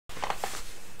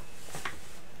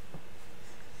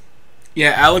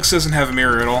Yeah, Alex doesn't have a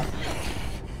mirror at all.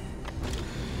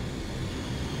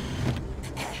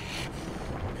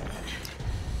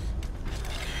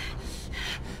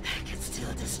 I can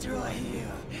still destroy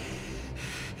you.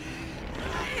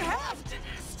 I have to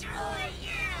destroy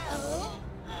you.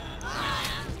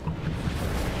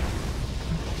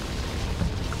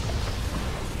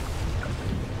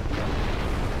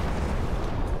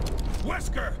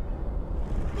 Wesker!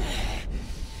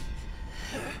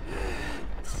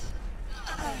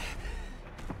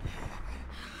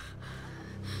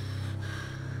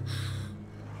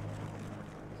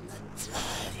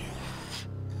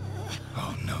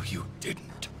 Oh, no, you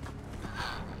didn't.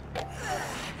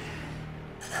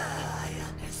 I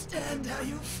understand how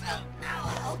you felt now,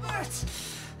 Albert.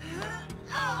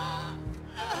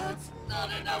 It's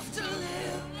not enough to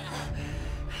live.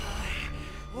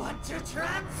 I want to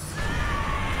transcend.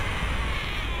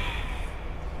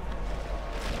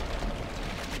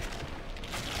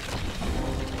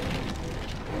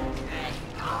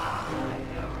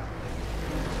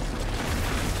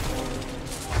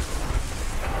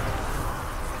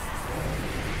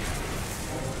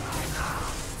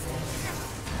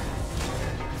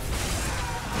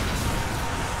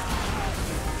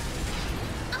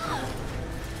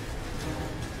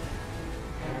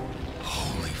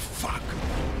 Holy fuck.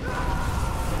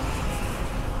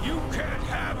 You can't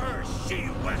have her, she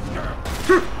Wesker!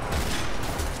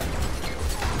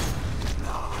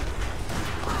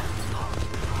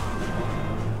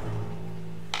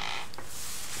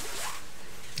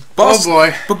 Boss, Oh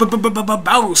boy.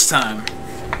 Battles time.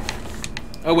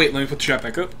 Oh wait, let me put the shot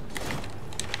back up.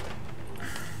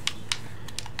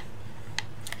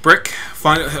 Brick,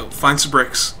 find some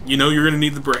bricks. You know you're gonna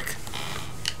need the brick.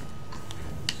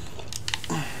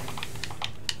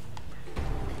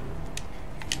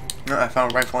 I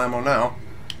found rifle ammo now.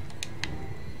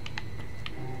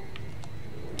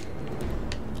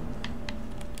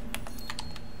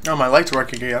 Oh, my lights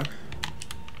work again.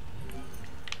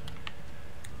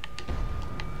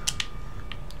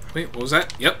 Wait, what was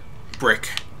that? Yep, brick.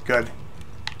 Good.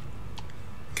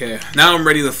 Okay, now I'm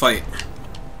ready to fight.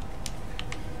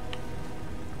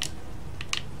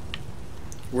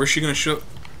 Where's she gonna show?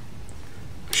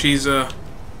 She's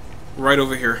right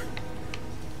over here.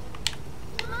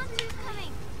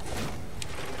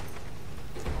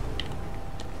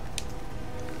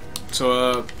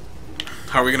 So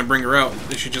how are we gonna bring her out?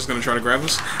 Is she just gonna try to grab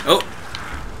us? Oh,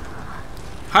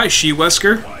 hi, she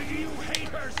Wesker. Why do you hate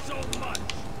her so much?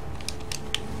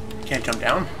 Can't jump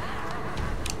down.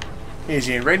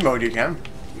 Easy in raid mode, you can.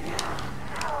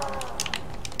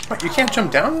 What, you can't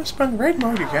jump down? It's in raid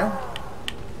mode, you can.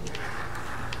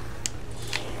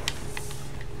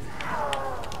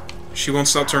 She won't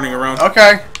stop turning around.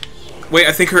 Okay. Wait,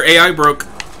 I think her AI broke.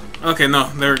 Okay, no,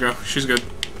 there we go. She's good.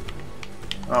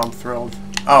 Oh, I'm thrilled.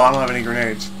 Oh, I don't have any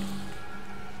grenades.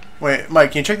 Wait,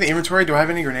 Mike, can you check the inventory? Do I have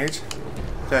any grenades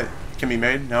that can be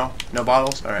made? No? No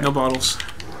bottles? Alright. No bottles.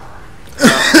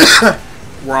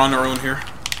 We're on our own here.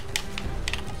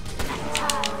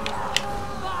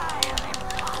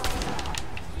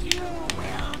 You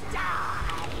will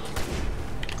die.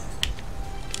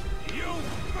 You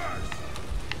first!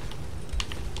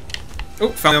 Oh,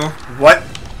 found ammo. What?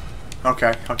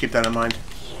 Okay, I'll keep that in mind.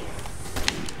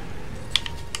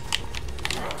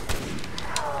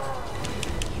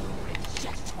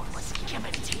 Reject what was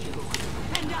given to you,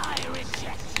 and I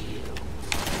reject you.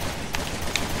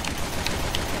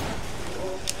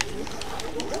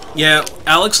 Yeah,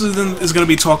 Alex is going to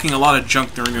be talking a lot of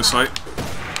junk during this fight.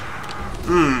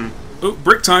 Oh,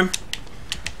 brick time.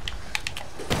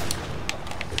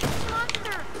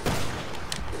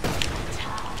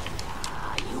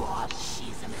 You are.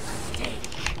 She's a mistake.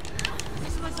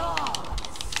 This was all a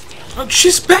mistake. Oh,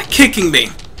 she's back kicking me.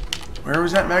 Where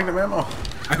was that magnum ammo?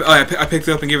 I picked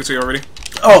it up and gave it to you already.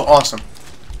 Oh, awesome.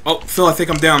 Oh, Phil, I think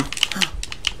I'm down.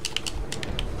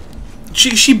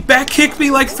 She back kicked me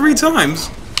like 3 times.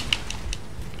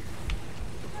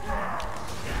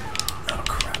 Oh,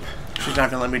 crap. She's not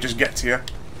gonna let me just get to you.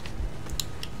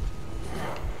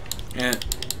 Yeah.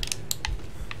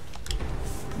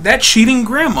 That cheating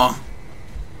grandma.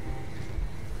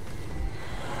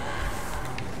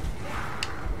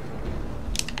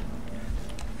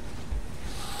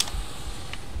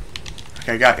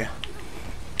 Okay, got you.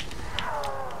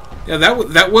 Yeah,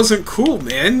 that wasn't cool,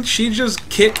 man. She just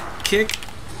kick.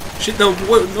 She no,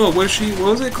 what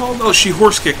was it called? Oh, she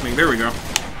horse kicked me. There we go.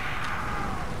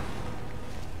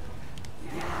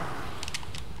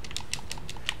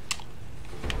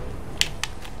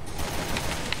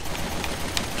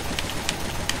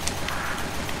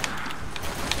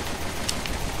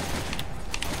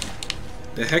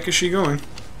 The heck is she going?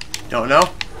 Don't know.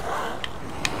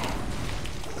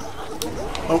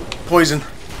 Oh, poison.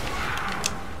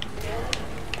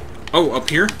 Oh, up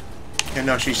here? Yeah,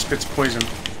 no, she spits poison.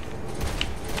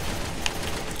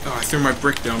 Oh, I threw my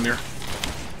brick down there.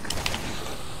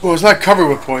 Well, it's not covered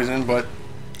with poison, but...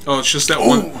 Oh, it's just that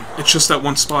one. It's just that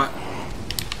one spot.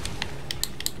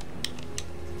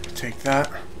 Take that.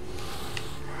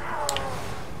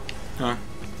 Huh.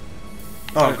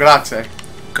 Oh, grazie.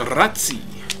 Grazie.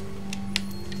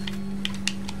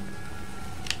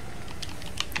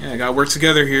 Yeah, I gotta work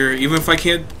together here. Even if I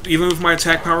can't, even if my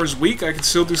attack power is weak, I can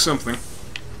still do something.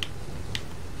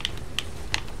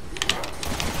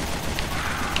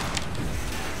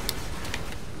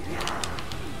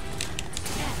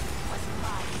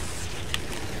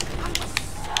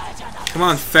 Come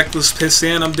on, feckless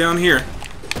pissant, I'm down here.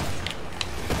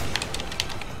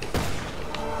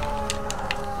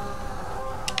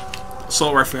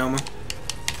 Assault rifle ammo.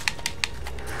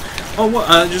 Oh, what?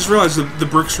 I just realized the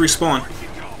bricks respawn.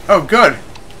 Oh, good.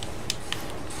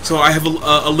 So I have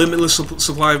a limitless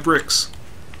supply of bricks.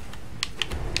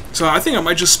 So I think I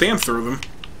might just spam through them.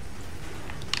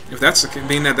 If that's the case,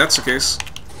 being that that's the case.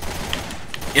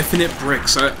 Infinite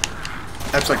bricks.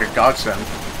 That's like a godsend.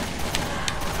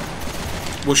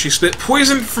 Will she spit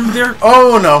poison from there?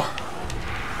 Oh, no.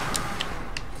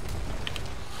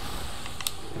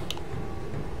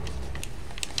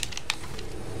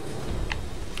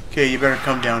 Okay, you better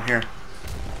come down here.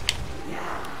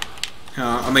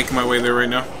 I'm making my way there right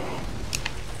now.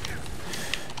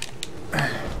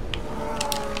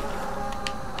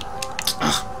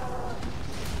 Ugh.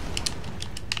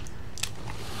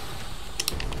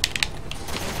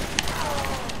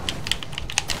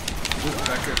 Ooh,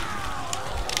 back up.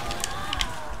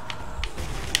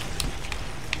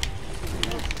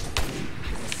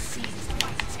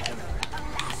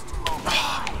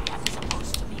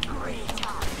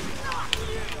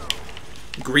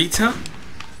 Greta?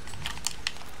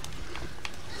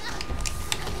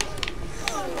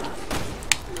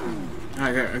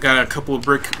 I got a couple of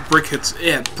brick hits.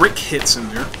 Yeah, brick hits in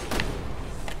there.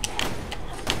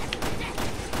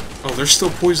 Oh, there's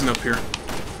still poison up here.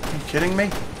 Are you kidding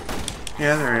me?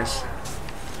 Yeah, there is.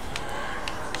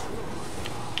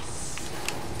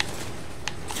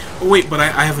 Oh wait, but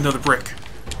I have another brick.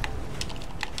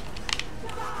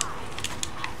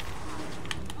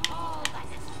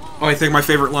 Oh, I think my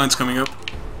favorite line's coming up.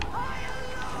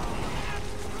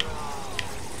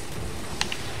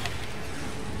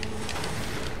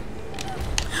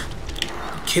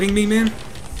 Kidding me, man?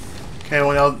 Okay,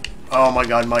 well, oh my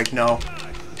god, Mike, no.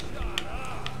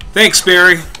 Thanks,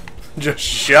 Barry. Just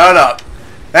shut up.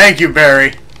 Thank you,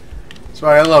 Barry. That's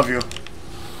why I love you.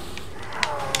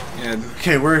 And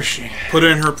Okay, where is she? put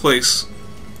it in her place.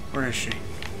 Where is she?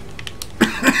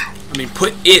 I mean,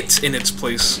 put it in its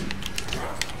place.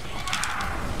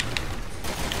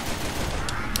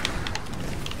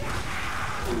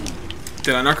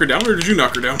 Did I knock her down, or did you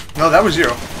knock her down? No, that was you.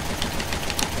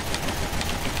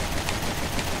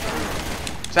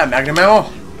 Is that Magnum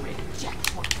ammo?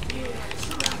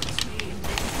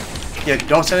 Yeah,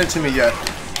 don't send it to me yet.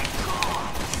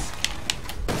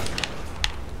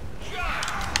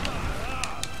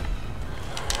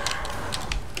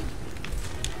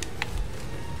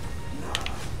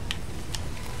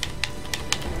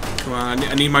 Come on,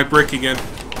 I need my brick again.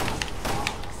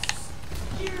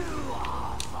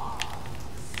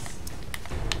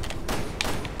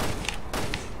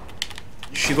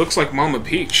 She looks like Mama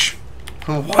Peach.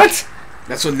 What?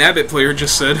 That's what Nabbit player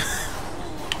just said.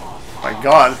 My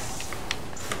god.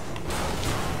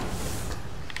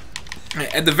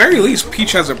 At the very least,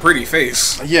 Peach has a pretty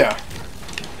face. Yeah.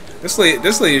 This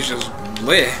lady is just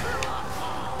bleh.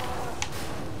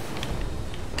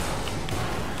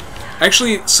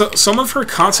 Actually, some of her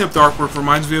concept artwork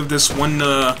reminds me of this one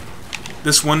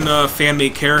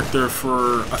fan-made character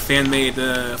for a fan-made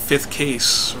fifth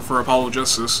case for Apollo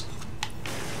Justice.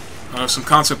 Some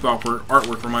concept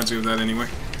artwork reminds me of that anyway.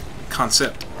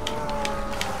 Concept.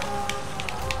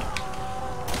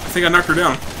 I think I knocked her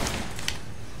down.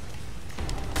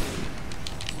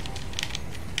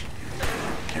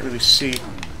 Can't really see.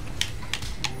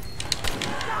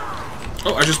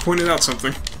 Oh, I just pointed out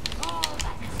something.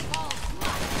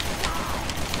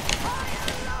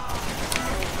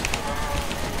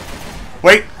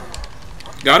 Wait.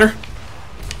 Got her?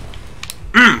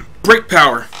 Break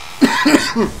power.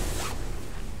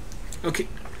 Okay.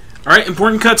 Alright,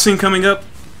 important cutscene coming up.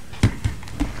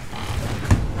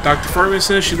 Dr. Farley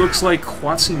says she looks like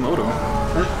Quasimodo.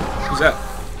 Who's that?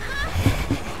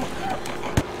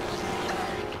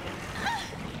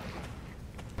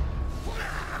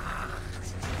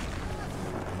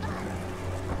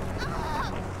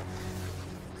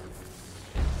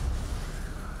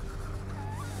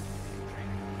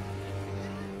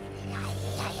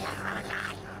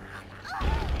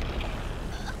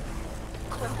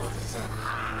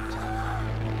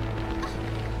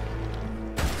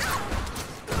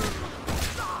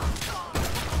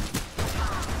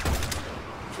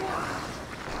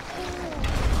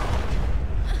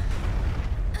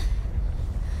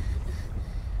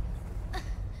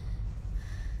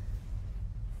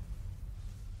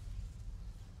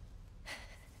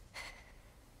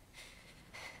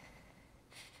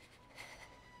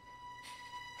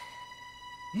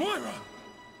 Moira!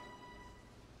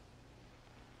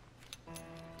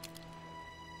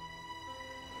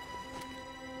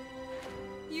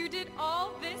 You did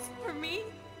all this for me?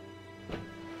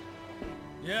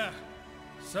 Yeah.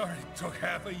 Sorry it took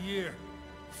half a year.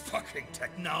 Fucking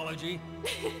technology.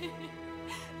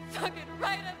 Fuck it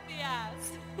right up the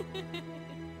ass.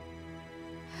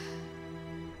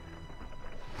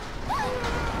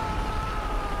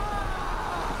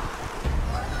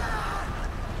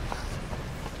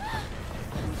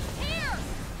 Here!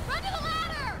 Run to the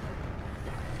ladder!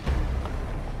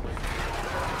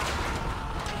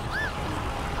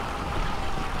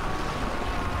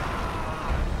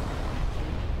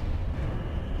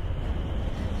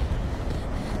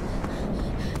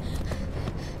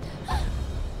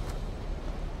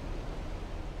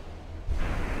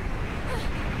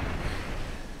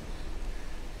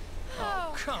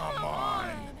 Oh, come on.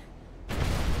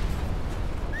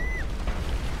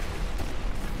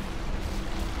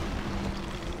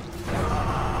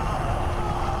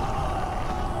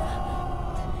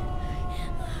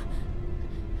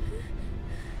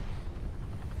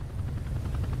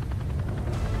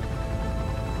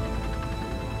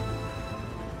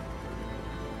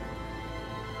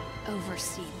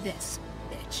 Oversee this,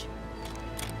 bitch.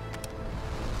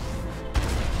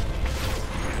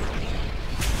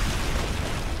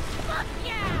 Fuck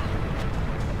yeah!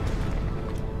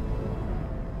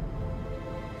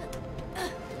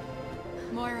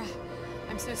 Moira,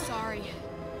 I'm so sorry.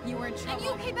 You were in trouble. And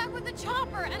you came back with a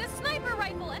chopper and a sniper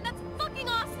rifle, and that's fucking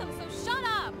awesome, so shut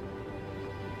up!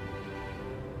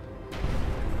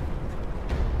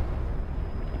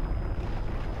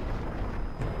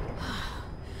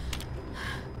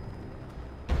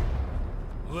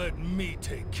 Let me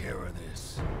take care of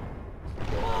this.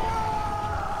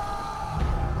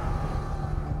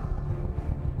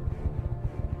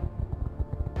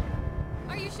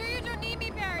 Are you sure you don't need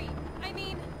me, Barry? I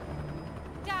mean,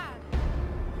 Dad.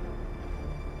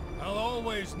 I'll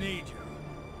always need you.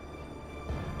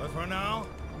 But for now,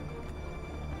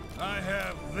 I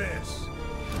have this.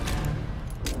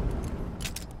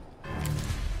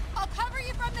 I'll cover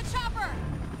you from the chopper!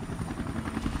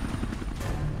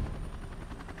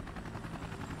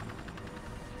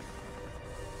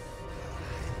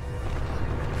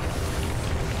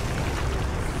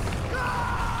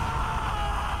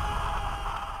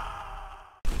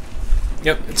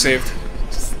 Yep, it's saved.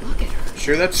 Just look at her.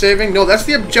 Sure that's saving? No, that's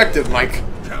the objective, Mike.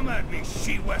 Come at me,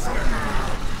 she-wesker.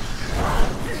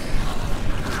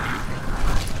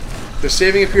 The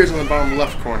saving appears on the bottom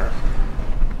left corner.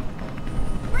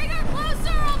 Bring her closer!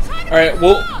 I'll try to Alright,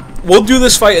 bring her up! we'll do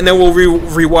this fight and then we'll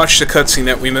rewatch the cutscene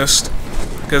that we missed.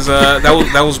 Because that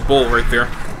was bull right there.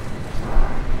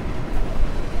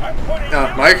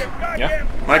 Mike? Yeah?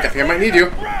 Mike, I think I might need you.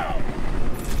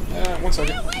 1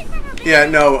 second. Away from her, Yeah,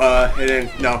 no, it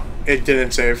didn't. No, it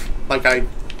didn't save. Like I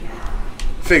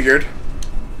figured.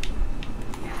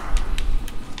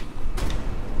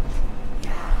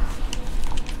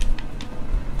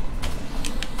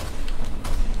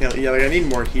 Yeah, like I need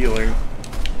more healing.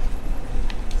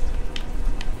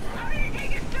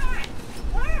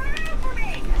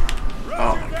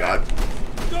 Oh my god.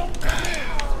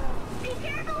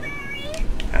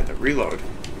 Had to reload.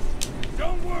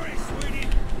 Don't worry, sweetie.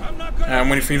 I'm not gonna... I'm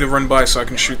waiting for you to run by so I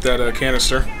can shoot that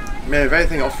canister. Man, if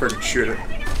anything, I'll freaking shoot it.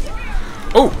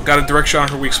 Oh, got a direct shot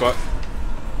on her weak spot.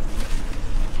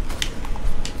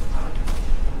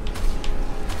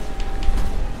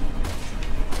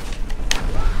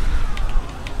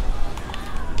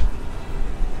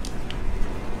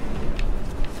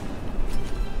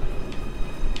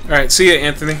 Alright, see ya,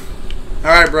 Anthony.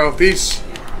 Alright, bro. Peace.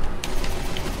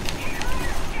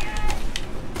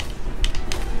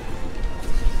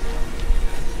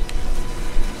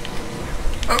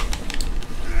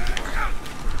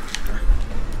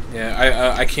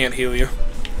 Yeah, I can't heal you.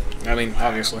 I mean,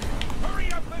 obviously.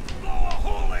 Hurry up and blow a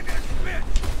hole in this bitch.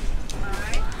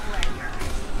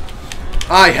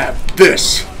 I have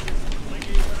this.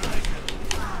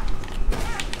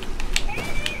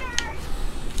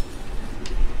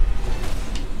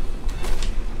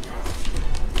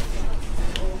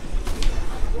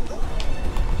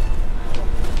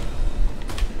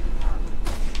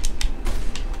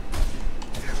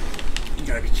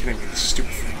 gotta be kidding me, these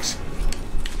stupid things.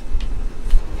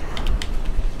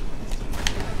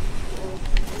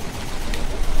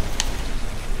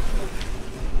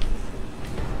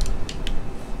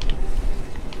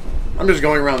 I'm just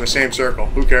going around the same circle.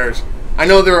 Who cares? I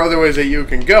know there are other ways that you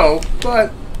can go,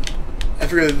 but I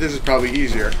figure that this is probably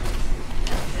easier.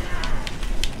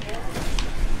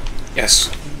 Yes.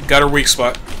 Got her weak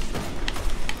spot.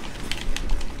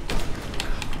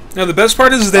 Now the best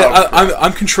part is that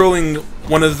I'm controlling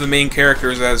one of the main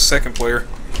characters as second player.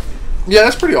 Yeah,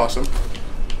 that's pretty awesome.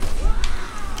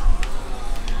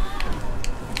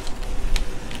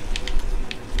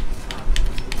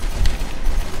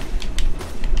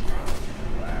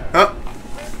 Huh?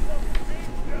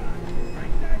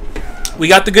 We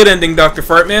got the good ending, Dr.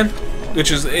 Fartman,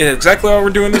 which is exactly why we're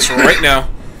doing this right now.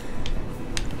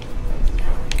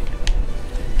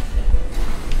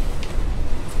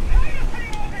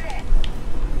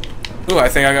 Ooh, I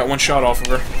think I got one shot off of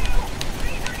her.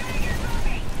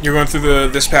 You're going through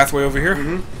this pathway over here?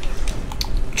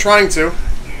 Mm-hmm. Trying to.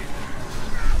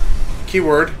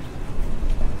 Keyword.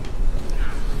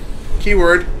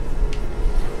 Keyword.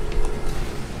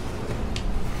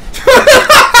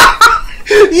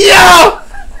 Yeah!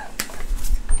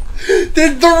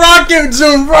 The rocket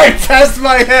zoomed right past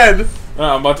my head.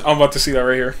 I'm about to see that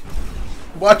right here.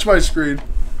 Watch my screen.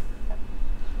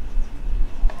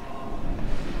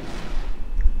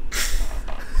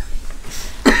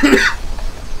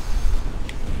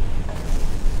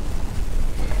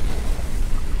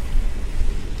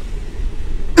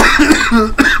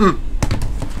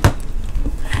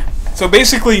 So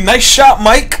basically, nice shot,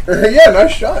 Mike. Yeah,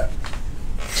 nice shot.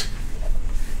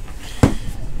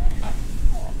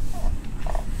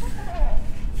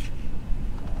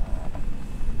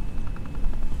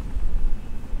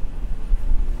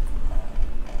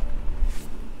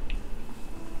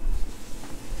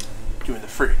 Doing the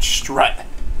fridge strut.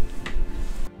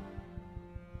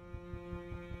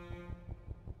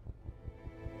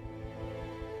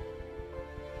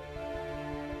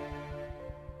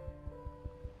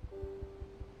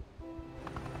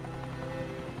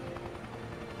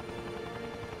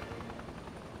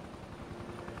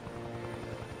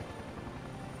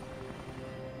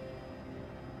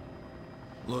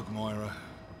 Look, Moira.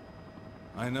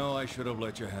 I know I should have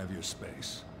let you have your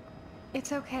space.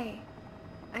 It's okay.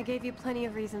 I gave you plenty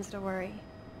of reasons to worry.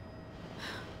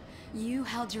 You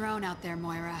held your own out there,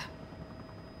 Moira.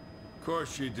 Of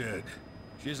course she did.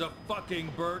 She's a fucking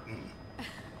Burton.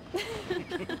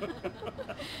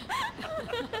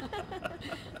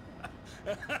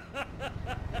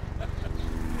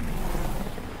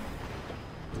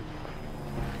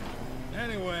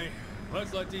 Anyway,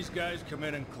 let's let these guys come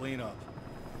in and clean up.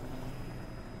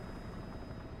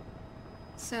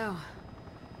 So,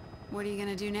 what are you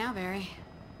gonna do now, Barry?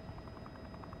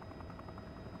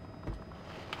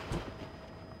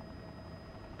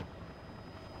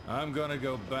 I'm gonna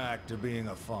go back to being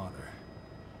a father.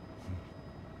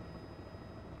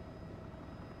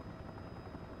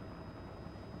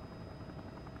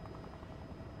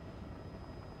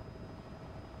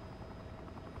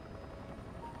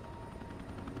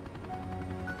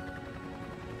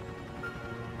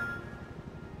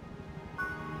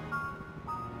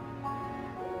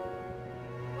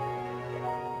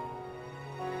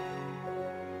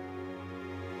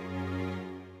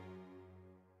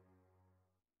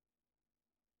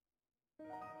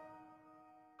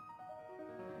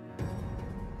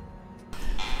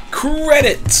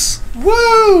 Credits!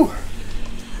 Woo!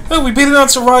 Oh, we beat it on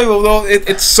survival, though.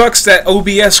 It sucks that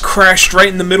OBS crashed right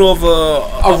in the middle of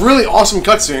A really awesome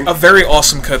cutscene. a very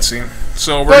awesome cutscene.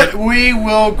 So But we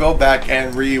will go back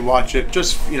and re-watch it,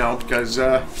 just because.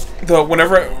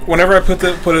 whenever I put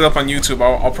it up on YouTube,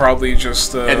 I'll probably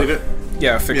just edit it.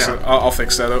 Yeah, fix it. I'll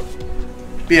fix that up.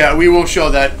 But yeah, we will show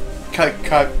that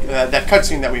that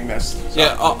cutscene that we missed. So.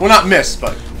 Yeah, well, not missed,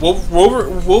 but we'll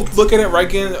look at it right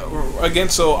again.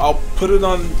 So I'll put it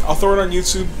on. I'll throw it on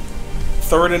YouTube,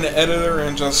 throw it in the editor,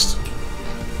 and just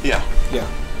yeah.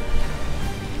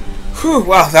 Whew,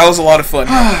 wow, that was a lot of fun.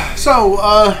 So,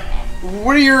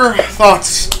 what are your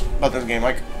thoughts about this game,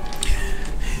 Mike?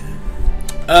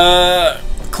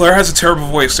 Claire has a terrible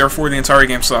voice, therefore the entire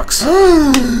game sucks. No,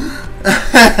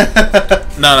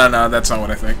 that's not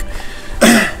what I think.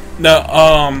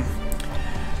 No,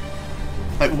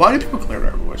 like, why do people Claire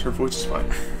have a voice? Her voice is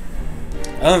fine.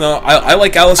 I don't know. I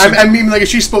like Allison. I mean, like, if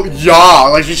she spoke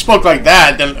like she spoke like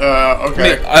that, then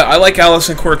okay. I mean, I like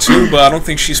Allison Court too, but I don't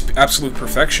think she's absolute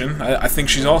perfection. I think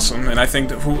she's awesome, and I think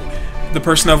that the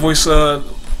person that voiced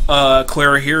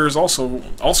Clara here is also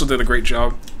did a great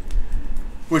job.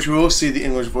 Which we will see the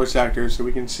English voice actors, so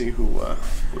we can see who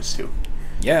was who.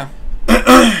 Yeah.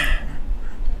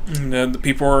 The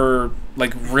people are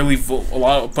like really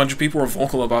a bunch of people are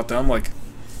vocal about them. Like,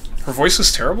 her voice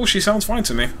is terrible. She sounds fine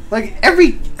to me. Like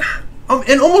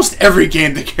in almost every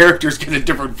game, the characters get a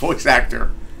different voice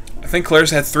actor. I think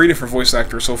Claire's had 3 different voice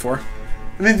actors so far.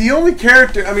 I mean, the only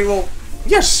character. I mean, well,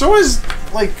 yes. So is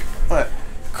like what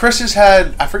Chris has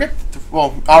had. I forget.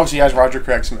 Well, obviously he has Roger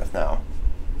Craig Smith now.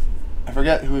 I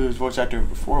forget who his voice actor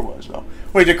before was though.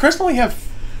 Wait, did Chris only have?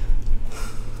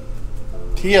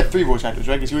 He had 3 voice actors,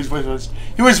 right? Because he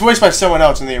was voiced by someone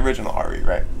else in the original RE,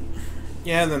 right?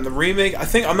 Yeah, and then the remake.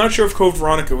 I'm not sure if Code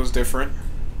Veronica was different.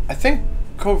 I think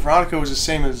Code Veronica was the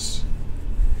same as.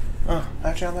 Oh,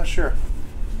 actually, I'm not sure.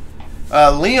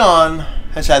 Leon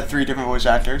has had 3 different voice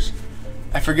actors.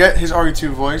 I forget his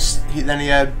RE2 voice. Then he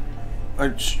had.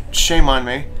 Shame on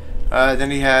me.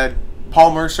 Then he had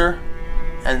Paul Mercer,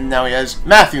 and now he has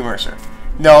Matthew Mercer.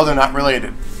 No, they're not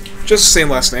related. Just the same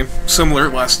last name, similar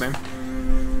last name.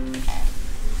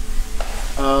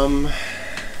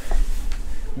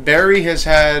 Barry has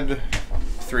had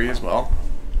 3 as well.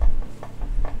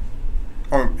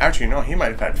 Or actually, no, he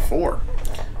might have had 4.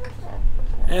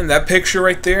 And that picture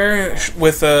right there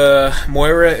with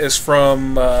Moira is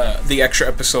from the extra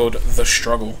episode, The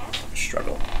Struggle.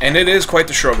 And it is quite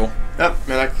the struggle. Yep,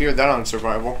 man, I cleared that on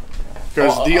survival.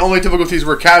 Because the only difficulties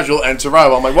were casual and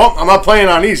survival. I'm like, well, I'm not playing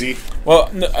on easy.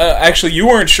 Well, actually, you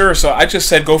weren't sure, so I just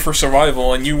said go for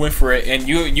survival, and you went for it, and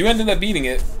you ended up beating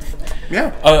it.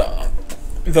 Yeah.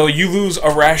 Though you lose a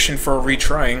ration for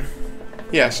retrying.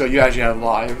 Yeah, so you actually have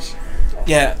lives.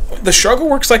 Yeah, the struggle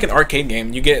works like an arcade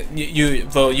game. You get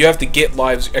you have to get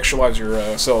extra lives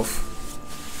yourself.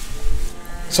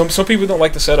 Some people don't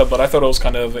like the setup, but I thought it was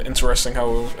kind of interesting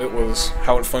how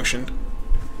it functioned.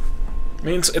 I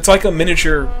mean, it's like a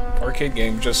miniature arcade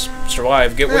game. Just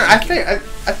survive, get what you can.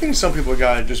 I think some people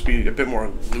gotta just be a bit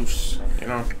more loose, you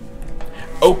know.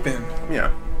 Open.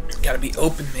 Yeah. Gotta be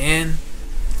open, man.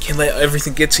 Can't let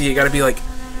everything get to you. You gotta be like,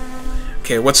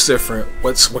 okay, what's different?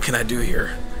 What can I do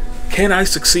here? Can I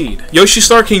succeed? Yoshi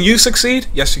Star, can you succeed?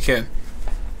 Yes, you can.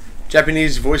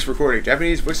 Japanese voice recording.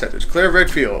 Japanese voice actors. Claire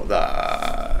Redfield.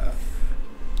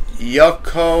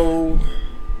 Yuko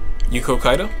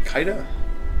Kaida.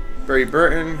 Barry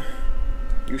Burton.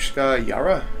 Yusuke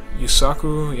Yara.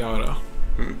 Yusaku Yara.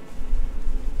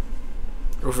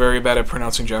 We're very bad at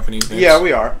pronouncing Japanese names. Yeah,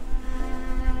 we are.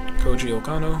 Koji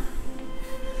Okano.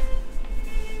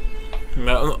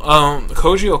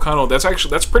 Koji Okano.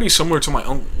 That's pretty similar to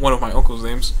one of my uncle's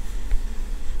names.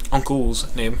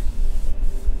 Uncle's name.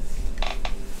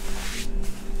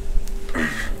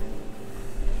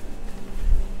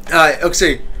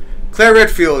 Okay, Claire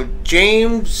Redfield,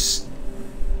 James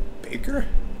Baker,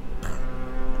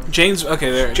 okay,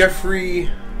 there. Jeffrey,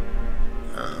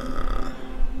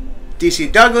 DC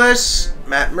Douglas,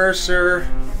 Matt Mercer.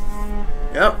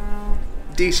 Yep,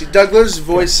 DC Douglas,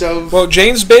 voice of. Well,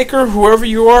 James Baker, whoever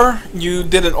you are, you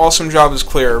did an awesome job as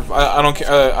Claire. I don't.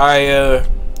 I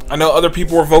know other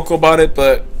people were vocal about it,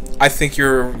 but I think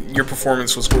your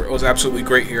performance was absolutely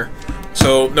great here.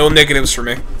 So no negatives for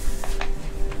me.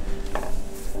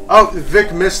 Oh,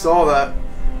 Vic missed all that.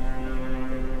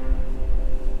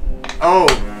 Oh,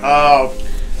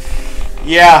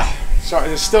 yeah.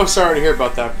 Sorry, still sorry to hear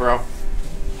about that, bro.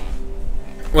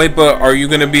 Wait, but are you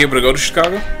gonna be able to go to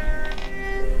Chicago?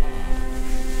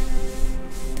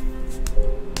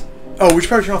 Oh, we should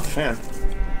probably turn off the fan.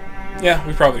 Yeah,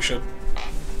 we probably should.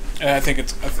 I think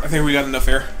we got enough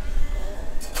air.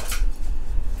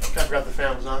 I forgot the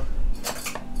fan was on.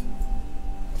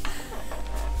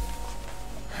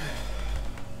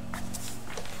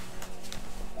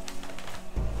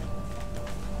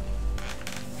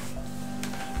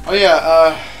 Oh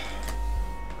yeah,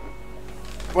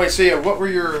 wait, so yeah, what were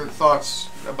your thoughts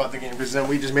about the game? Because then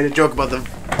we just made a joke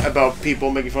about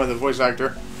people making fun of the voice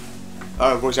actress.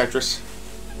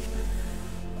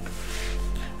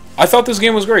 I thought this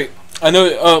game was great. I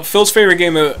know Phil's favorite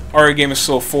game, RE game, is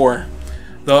still 4,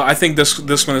 though. I think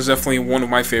this one is definitely one of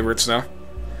my favorites now.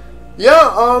 Yeah,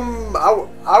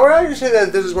 I would actually say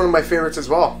that this is one of my favorites as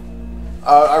well.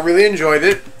 I really enjoyed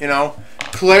it. You know,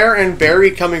 Claire and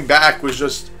Barry coming back was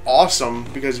just awesome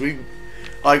because we've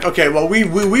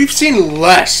seen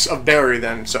less of Barry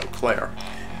than Claire.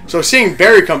 So seeing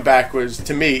Barry come back was,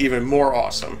 to me, even more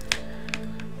awesome.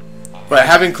 But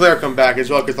having Claire come back as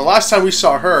well, because the last time we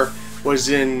saw her was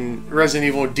in Resident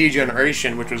Evil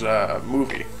Degeneration, which was a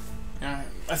movie. Yeah,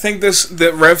 I think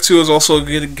that Rev 2 is also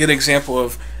a good example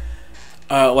of,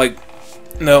 no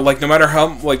matter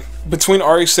how, between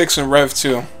RE6 and Rev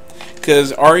 2,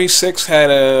 because RE6 had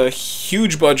a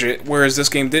huge budget, whereas this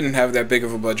game didn't have that big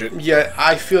of a budget. Yeah,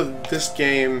 I feel this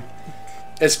game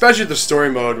Especially the story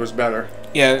mode was better.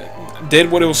 Yeah,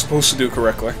 did what it was supposed to do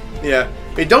correctly. Yeah.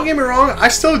 Hey, don't get me wrong, I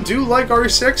still do like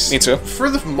RE6. Me too. For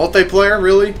the multiplayer,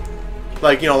 really.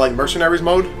 Like, you know, like Mercenaries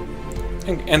mode.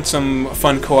 And some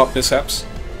fun co-op mishaps.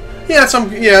 Yeah,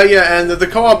 and the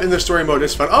co-op in the story mode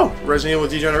is fun. Oh, Resident Evil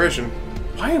Degeneration.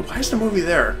 Why is the movie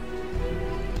there?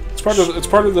 It's part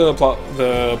of the plot,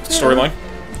 the storyline.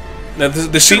 Now,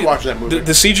 Watch that movie.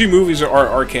 The CG movies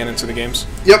are canon to the games.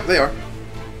 Yep, they are.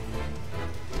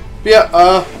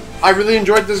 Yeah, I really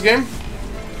enjoyed this game.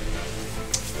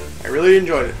 I really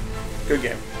enjoyed it. Good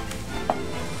game.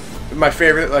 My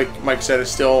favorite, like Mike said,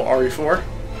 is still RE4.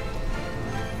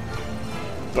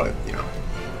 But, you know.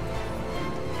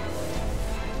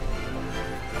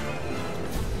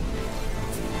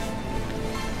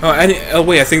 Oh,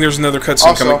 wait, I think there's another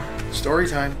cutscene coming. Also, story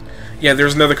time. Yeah,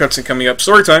 there's another cutscene coming up.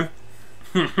 Story time.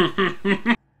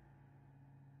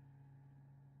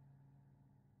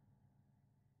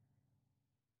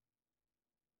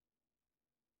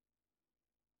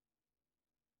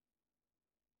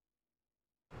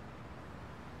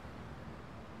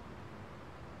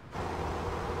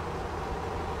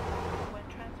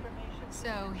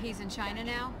 So, he's in China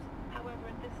now? However,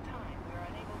 at this time, we are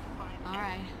unable to find All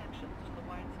right. any connections to the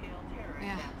wide-scale terror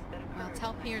Yeah. attacks that occurred Well,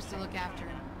 tell in Piers to look after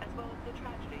him. as well as the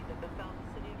tragedy that befell the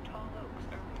city of Tall Oaks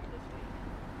earlier this week.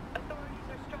 Authorities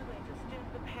are struggling to stem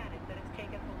the panic that has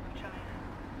taken hold of China.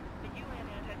 The UN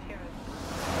anti-terrorist...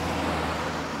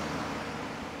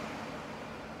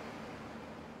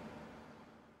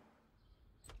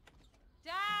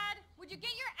 Dad, would you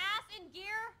get your ass in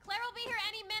gear? Claire will be here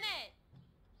any minute.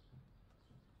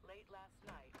 Late last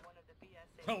night, one of the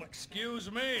BSA... Well, excuse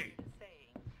me.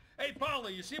 saying Hey,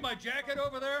 Polly, you see my jacket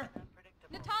over there? unpredictable...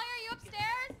 Natalia, are you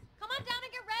upstairs? Come on down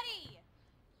and get ready.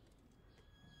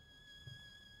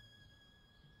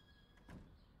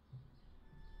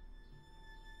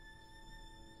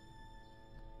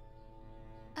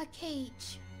 A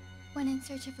cage went in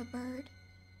search of a bird,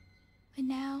 but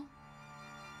now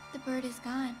the bird is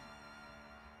gone.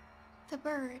 The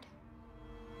bird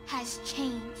has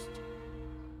changed.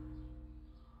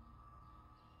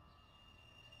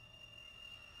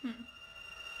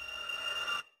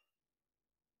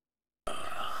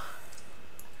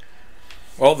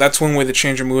 Well, that's one way to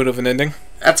change a mood of an ending.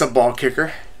 That's a ball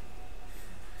kicker.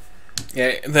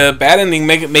 Yeah, the bad ending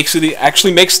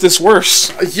actually makes this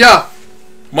worse. Yeah.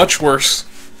 Much worse.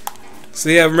 So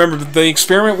yeah, remember the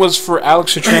experiment was for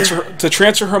Alex to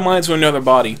transfer her mind to another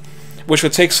body, which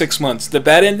would take 6 months. The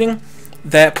bad ending,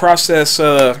 that process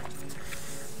Was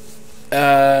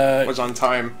on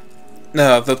time.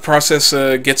 no, the process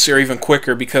gets there even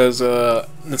quicker because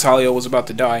Natalia was about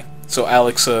to die, so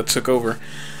Alex took over.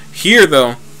 Here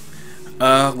though,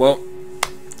 well,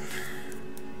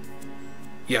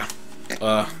 yeah,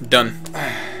 done.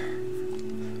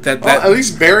 That Well, at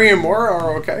least Barry and Moira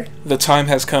are okay. the time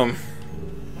has come.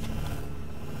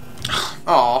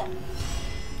 Aw.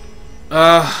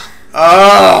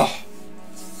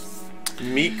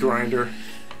 Meat grinder.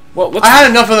 Well, let's. I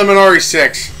had enough of them in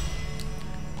RE6.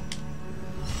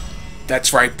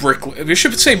 That's right, Brick. We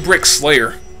should say Brick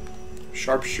Slayer.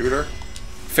 Sharpshooter.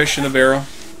 Fish in a barrel.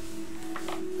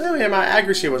 Oh yeah, my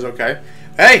accuracy was okay.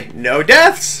 Hey, no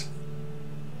deaths!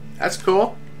 That's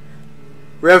cool.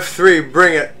 Rev 3,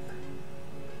 bring it.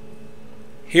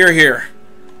 Here, here.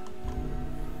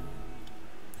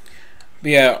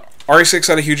 But yeah, RE6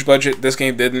 had a huge budget. This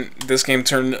game didn't. This game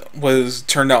turned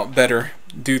out better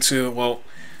due to, well,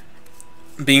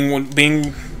 being more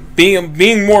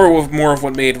of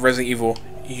what made Resident Evil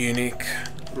unique.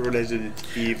 Resident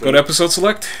Evil. Go to episode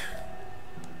select.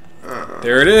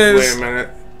 There it is. Wait a minute.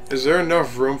 Is there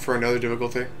enough room for another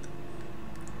difficulty?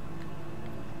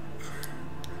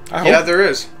 Yeah, there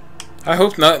is. I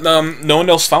hope not. No one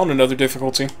else found another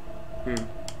difficulty.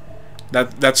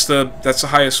 That's the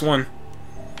highest one.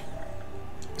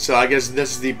 So I guess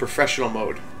this is the professional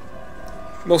mode.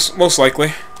 Most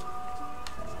likely.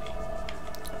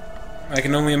 I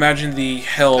can only imagine the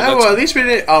hell. Oh, well, at least we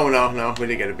didn't. Oh no, we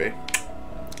didn't get a B.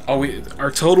 Oh,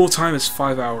 our total time is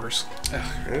 5 hours.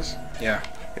 It is? Yeah.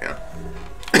 Yeah.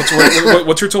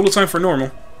 What's your total time for normal?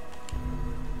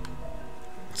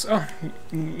 So,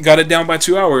 got it down by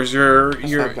 2 hours. You're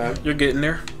not bad. You're getting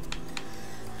there.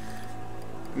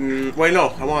 Wait,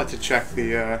 no. I wanted to check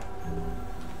the.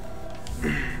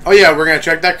 Oh yeah, we're gonna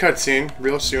check that cutscene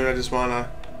real soon. I just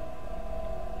wanna.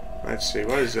 Let's see.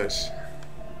 What is this?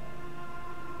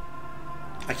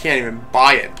 I can't even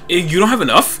buy it. You don't have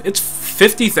enough? It's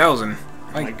 50,000.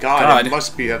 Oh my god, it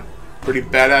must be a pretty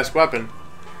badass weapon.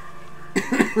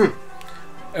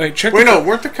 Wait, check. Wait, no,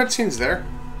 weren't the cutscenes there?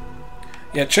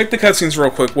 Yeah, check the cutscenes real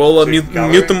quick. We'll mute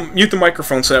the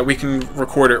microphone so that we can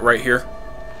record it right here.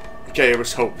 Okay, it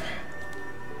was hope.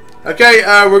 Okay,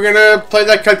 we're gonna play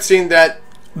that cutscene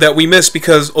that we missed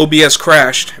because OBS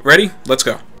crashed. Ready? Let's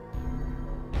go.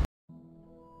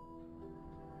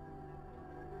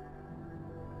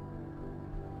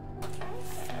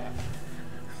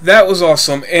 That was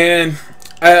awesome, and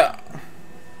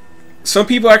some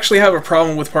people actually have a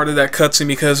problem with part of that cutscene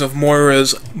because of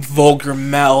Moira's vulgar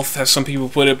mouth, as some people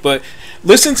put it, but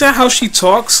listen to how she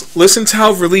talks, listen to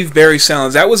how relieved Barry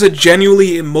sounds. That was a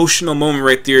genuinely emotional moment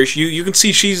right there. You can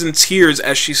see she's in tears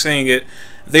as she's saying it.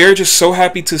 They're just so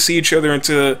happy to see each other and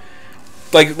to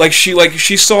like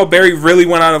she saw Barry really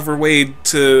went out of her way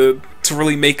to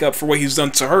really make up for what he's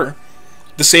done to her.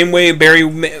 The same way Barry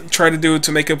tried to do it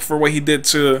to make up for what he did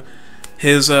to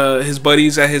his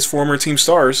buddies at his former Team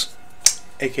Stars,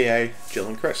 aka Jill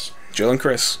and Chris. Jill and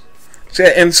Chris. So,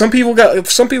 and some people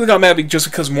got mad just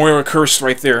because Moira cursed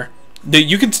right there.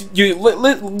 Just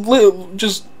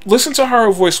listen to how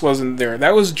her voice was in there.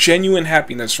 That was genuine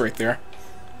happiness right there.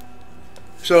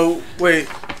 So wait,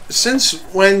 since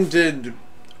when did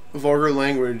vulgar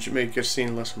language make a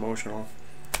scene less emotional?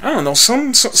 I don't know.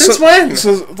 Since when?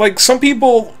 Like some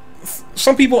people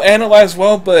analyze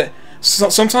well, but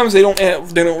sometimes they don't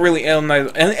really analyze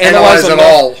at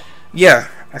all. Yeah,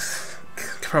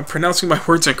 I'm pronouncing my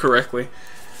words incorrectly.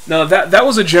 No, that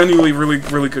was a genuinely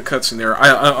really good cutscene there.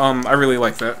 I really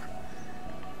like that.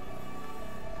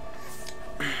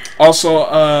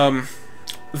 Also,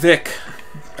 Vic.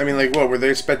 I mean, like, what were they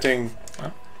expecting?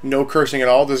 No cursing at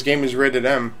all. This game is rated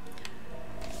M.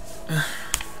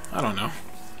 I don't know.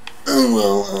 Oh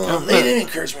well, they didn't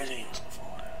curse Resident Evil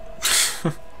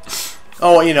before.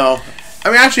 Oh, you know, I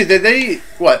mean, actually, they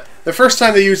what? The first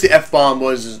time they used the F-bomb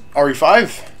was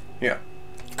RE5? Yeah.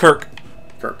 Kirk,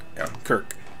 yeah.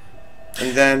 Kirk.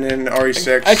 And then in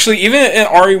RE6... Actually, even in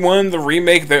RE1, the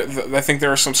remake, I think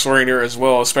there are some swearing there as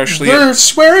well, especially... They're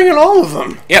swearing in all of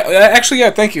them! Yeah, actually,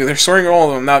 yeah, thank you. They're swearing in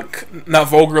all of them, not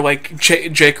vulgar like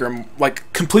Jake, or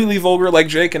like completely vulgar like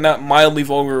Jake, and not mildly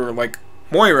vulgar like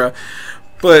Moira.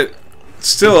 But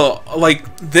still, like,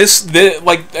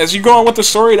 like, as you go on with the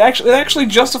story, it actually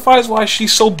justifies why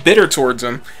she's so bitter towards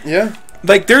him. Yeah.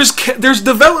 Like, there's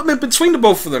development between the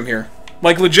both of them here.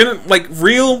 Like, legitimate, like,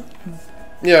 real...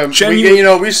 Yeah,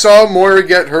 we saw Moira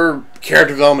get her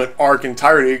character development arc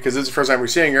entirely, because this is the first time we're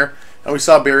seeing her, and we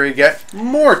saw Barry get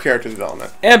more character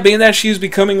development. And being that she's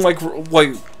becoming, like,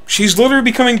 she's literally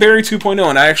becoming Barry 2.0,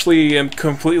 and I actually am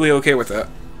completely okay with that.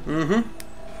 Mm-hmm.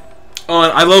 Oh,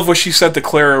 and I love what she said to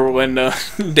Claire when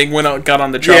they got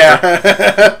on the chopper.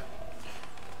 Yeah.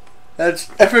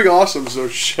 That's epic awesome, so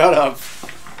shut up.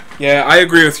 Yeah, I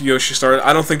agree with you, Yoshi Star.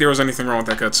 I don't think there was anything wrong with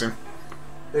that cutscene.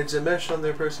 It's a mesh on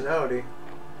their personality.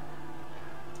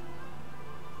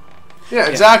 Yeah,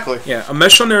 exactly. Yeah, a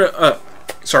mesh on their...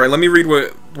 sorry, let me read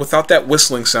without that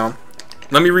whistling sound.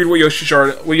 Let me read what Yoshi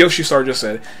Star just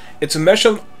said. It's a mesh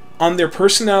on their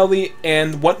personality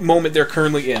and what moment they're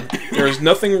currently in. There is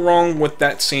nothing wrong with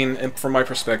that scene from my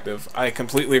perspective. I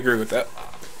completely agree with that.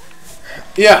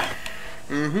 Yeah.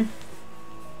 Mm-hmm.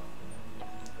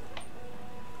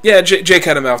 Yeah, Jake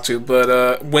had a mouth too,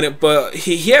 but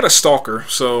he had a stalker,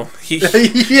 so he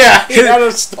yeah, he had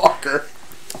a stalker.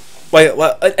 Like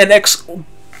an ex.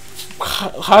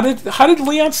 How did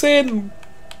Leon say it?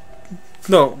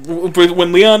 No,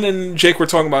 when Leon and Jake were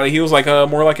talking about it, he was like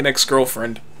more like an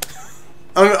ex-girlfriend.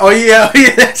 Oh yeah,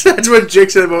 that's what Jake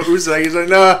said about Usagi. He's like,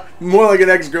 nah, more like an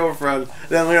ex-girlfriend.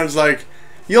 Then Leon's like,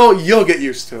 you'll get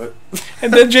used to it.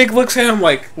 And then Jake looks at him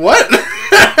like, what?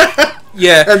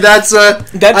 Yeah, and that's a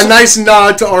nice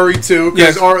nod to RE2,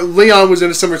 because Leon was in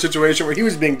a similar situation where he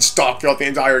was being stalked throughout the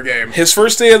entire game. His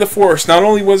first day of the Force, not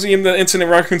only was he in the incident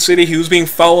in Raccoon City, he was being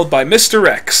followed by Mr.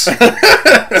 X.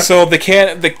 So the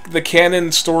canon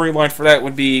storyline for that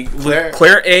would be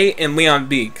Claire A and Leon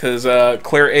B, because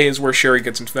Claire A is where Sherry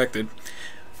gets infected,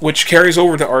 which carries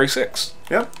over to RE6.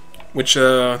 Yep. Which she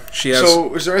has.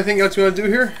 So, is there anything else you want to do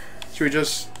here? Should we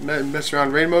just mess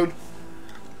around raid mode?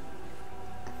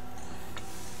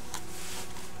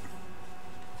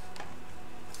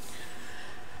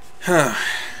 Huh.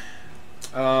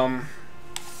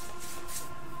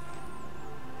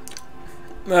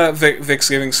 Vic's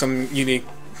giving some unique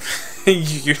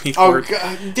word. Oh,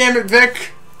 God damn it,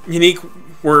 Vic! Unique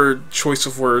choice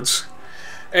of words.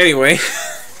 Anyway,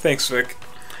 thanks, Vic.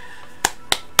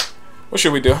 What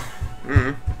should we do?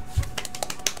 Mm-hmm.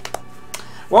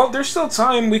 Well, there's still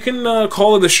time. We can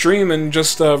call it a stream and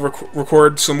just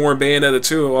record some more Bayonetta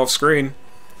 2 off screen.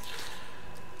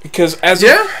 Because as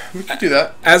Yeah, we could do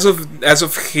that. as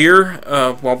of here,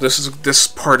 well, this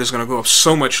part is going to go up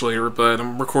so much later, but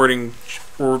I'm recording.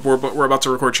 We're about to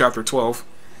record chapter 12.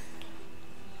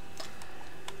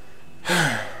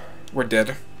 We're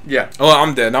dead. Yeah. Oh,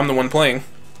 I'm dead. I'm the one playing.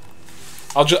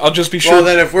 I'll just be sure. Well,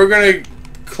 then if we're gonna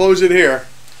close it here.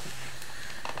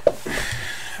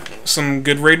 Some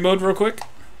good raid mode, real quick.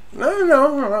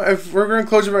 No. If we're gonna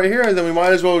close it right here, then we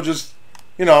might as well just,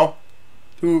 you know,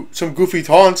 do some goofy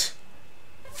taunts.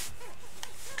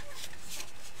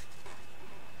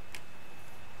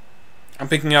 I'm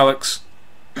picking Alex.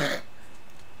 Can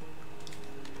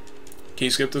you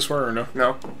skip this far or no?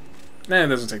 No. Nah, it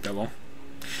doesn't take that long.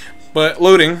 But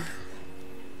loading.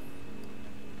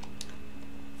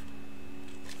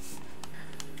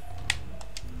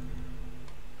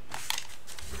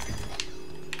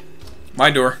 My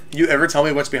door. You ever tell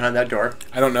me what's behind that door?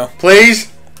 I don't know.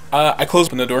 Please? I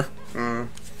closed the door. Mm.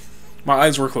 My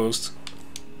eyes were closed.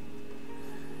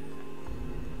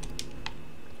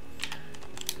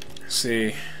 Let's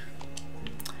see.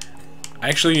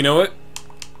 Actually, you know what?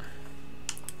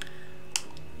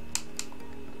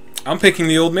 I'm picking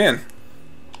the old man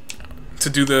to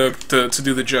do the to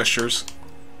do the gestures.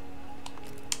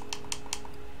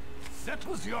 That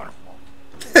was your fault.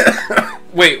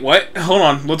 Wait, what? Hold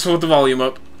on. Let's put the volume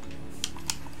up.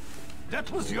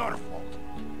 That was your fault.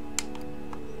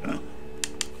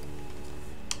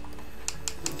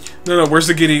 No, where's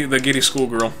the giddy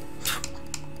schoolgirl?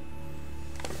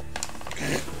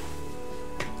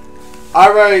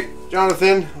 Alright,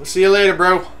 Jonathan. We'll see you later,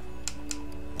 bro.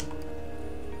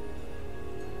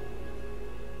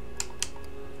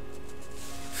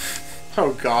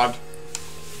 Oh, God.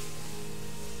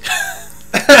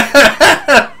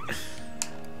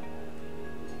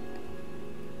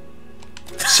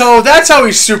 So that's how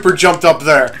he super jumped up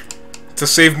there. To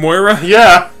save Moira?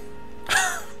 Yeah.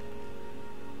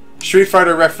 Street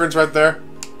Fighter reference right there.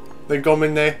 The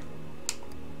Gomine.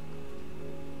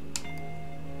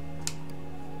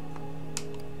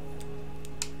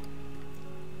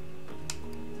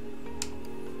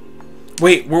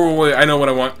 Wait, wait, I know what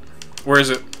I want. Where is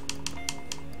it?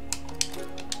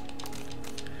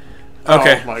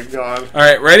 Okay. Oh my God.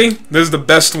 Alright, ready? This is the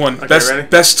best one. Okay, best ready?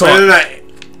 best taunt. Wait.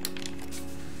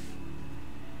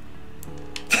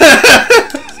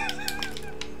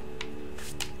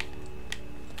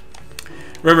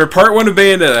 Remember, part 1 of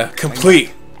Bayonetta,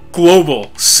 complete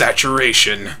global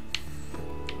saturation.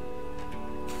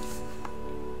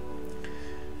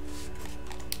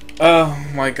 Oh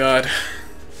my God.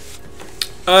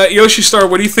 Yoshi Star,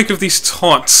 what do you think of these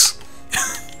taunts?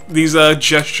 These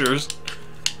gestures?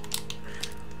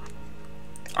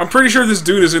 I'm pretty sure this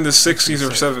dude is in the 60s or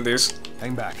 70s.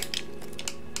 Hang back.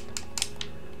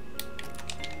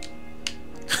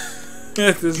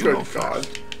 This is Good God.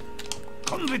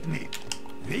 Come with me.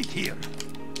 Wait here.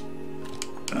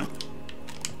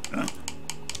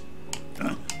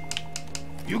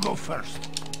 You go first.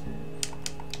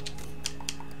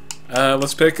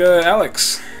 let's pick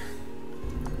Alex.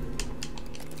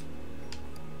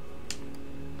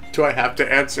 Do I have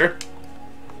to answer?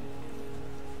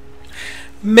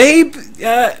 Maybe,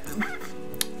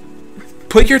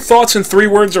 put your thoughts in 3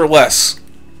 words or less.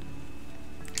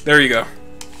 There you go.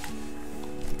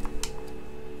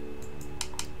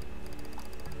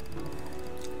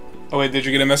 Oh wait, did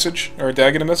you get a message? Or did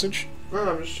I get a message? No,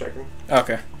 I'm just checking.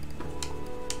 Okay.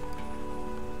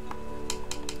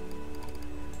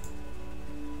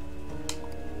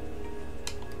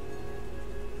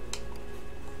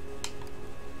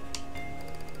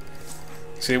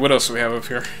 See, what else do we have up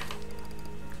here?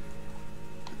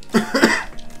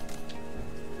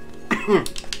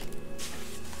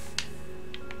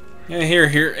 Yeah,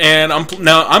 here, and I'm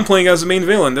playing as the main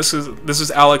villain. This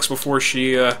is Alex before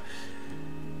she, oh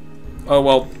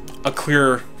well, a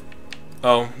clear,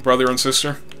 brother and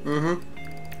sister.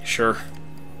 Mm-hmm. Sure.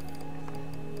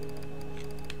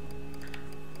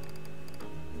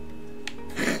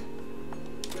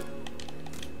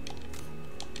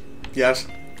 Yes.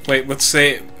 Wait, let's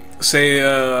say,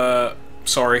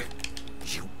 sorry.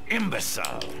 You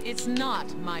imbecile. It's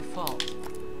not my fault.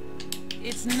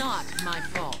 It's not my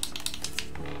fault.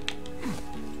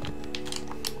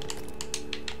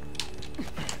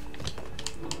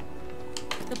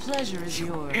 The pleasure is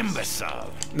yours.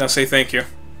 Imbecile. Now say thank you.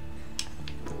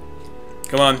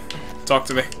 Come on, talk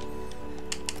to me.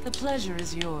 The pleasure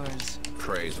is yours.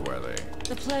 Praiseworthy.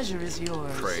 The pleasure is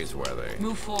yours. Praiseworthy.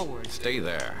 Move forward. Stay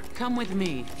there. Come with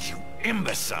me. You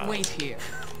imbecile. Wait here.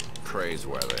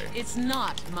 Praiseworthy. It's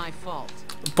not my fault.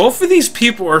 Both of these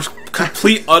people are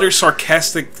complete, utter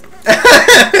sarcastic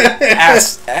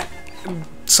ass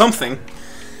something.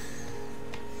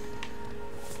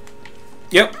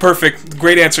 Yep, perfect.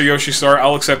 Great answer, Yoshi Star.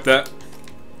 I'll accept that.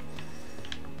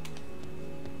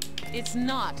 It's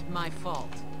not my fault.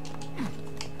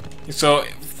 So,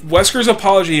 Wesker's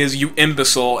apology is "you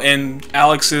imbecile," and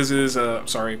Alex's is,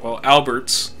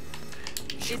 Albert's.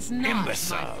 It's not my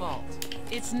fault.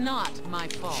 It's not my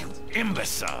fault.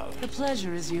 Imbecile. The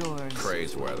pleasure is yours.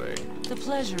 Praiseworthy. The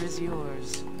pleasure is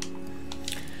yours.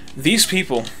 These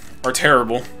people are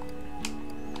terrible.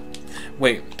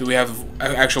 Wait, do we have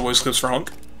actual voice clips for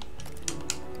Hunk?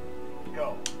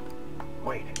 Go.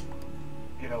 Wait.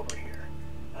 Get over here.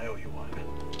 I owe you one.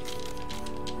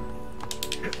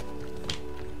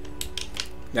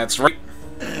 That's right.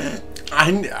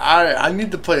 I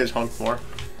need to play as Hunk more.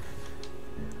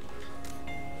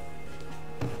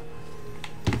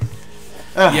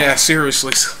 Yeah,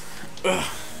 seriously. Ugh.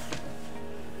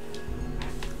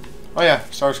 Oh yeah,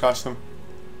 Star's costume.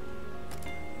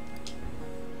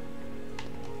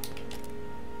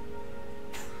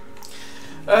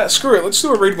 Screw it. Let's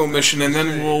do a rainbow mission, and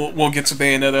then we'll get to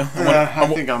Bayonetta. I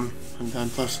think I'm done.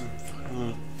 Plus,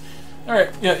 all right.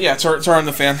 Yeah. It's on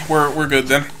the fan. We're good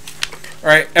then. All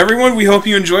right, everyone. We hope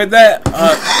you enjoyed that,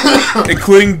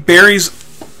 including Barry's.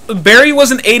 Barry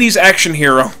was an '80s action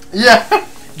hero. Yeah.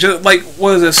 Just like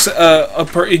what is this? A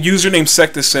user named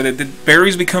Sectus said it. Did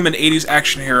Barry's become an '80s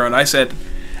action hero? And I said,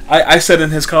 I said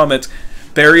in his comments,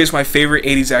 Barry is my favorite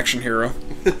 '80s action hero.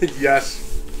 Yes.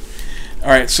 All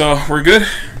right, so we're good.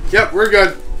 Yep, we're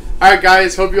good. All right,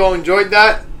 guys. Hope you all enjoyed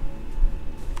that.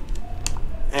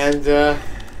 And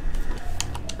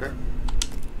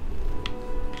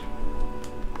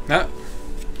Nah,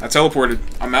 I teleported.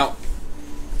 I'm out.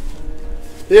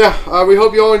 yeah, we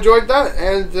hope you all enjoyed that,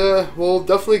 and we'll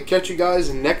definitely catch you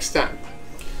guys next time.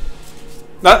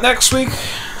 Not next week.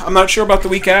 I'm not sure about the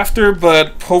week after,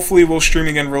 but hopefully we'll stream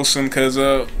again real soon, because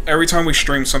every time we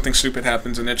stream, something stupid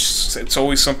happens, and it's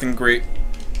always something great.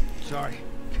 Sorry,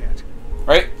 can't.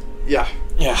 Right? Yeah.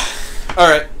 Yeah.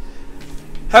 Alright.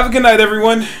 Have a good night,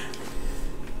 everyone.